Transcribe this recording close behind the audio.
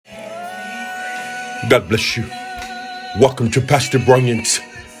God bless you. Welcome to Pastor Bryant's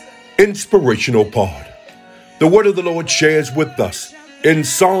Inspirational Pod. The word of the Lord shares with us in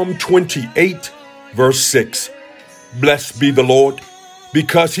Psalm 28, verse 6. Blessed be the Lord,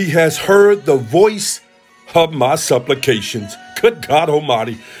 because he has heard the voice of my supplications. Good God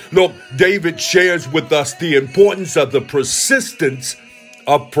Almighty. Look, David shares with us the importance of the persistence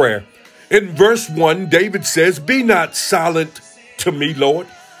of prayer. In verse 1, David says, "Be not silent to me, Lord."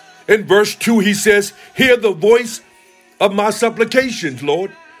 In verse 2, he says, "Hear the voice of my supplications,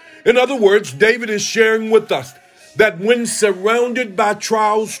 Lord." In other words, David is sharing with us that when surrounded by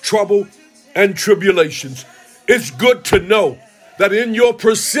trials, trouble, and tribulations, it's good to know that in your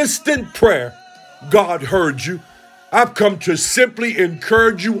persistent prayer, God heard you. I've come to simply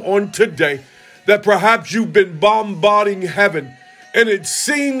encourage you on today that perhaps you've been bombarding heaven and it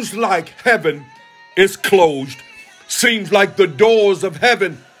seems like heaven is closed. Seems like the doors of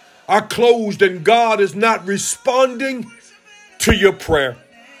heaven are closed and God is not responding to your prayer.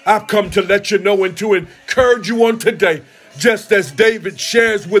 I've come to let you know and to encourage you on today, just as David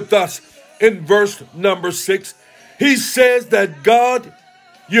shares with us in verse number 6. He says that God,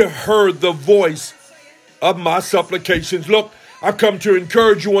 you heard the voice of my supplications. Look, I've come to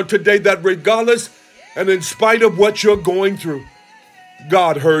encourage you on today that regardless and in spite of what you're going through,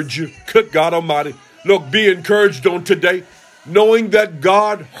 God heard you. Good God Almighty. Look, be encouraged on today, knowing that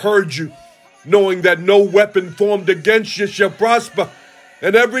God heard you, knowing that no weapon formed against you shall prosper,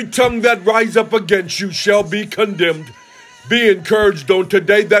 and every tongue that rise up against you shall be condemned. Be encouraged on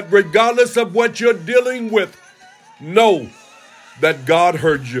today that regardless of what you're dealing with, know that God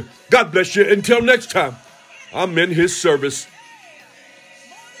heard you. God bless you. Until next time, I'm in his service.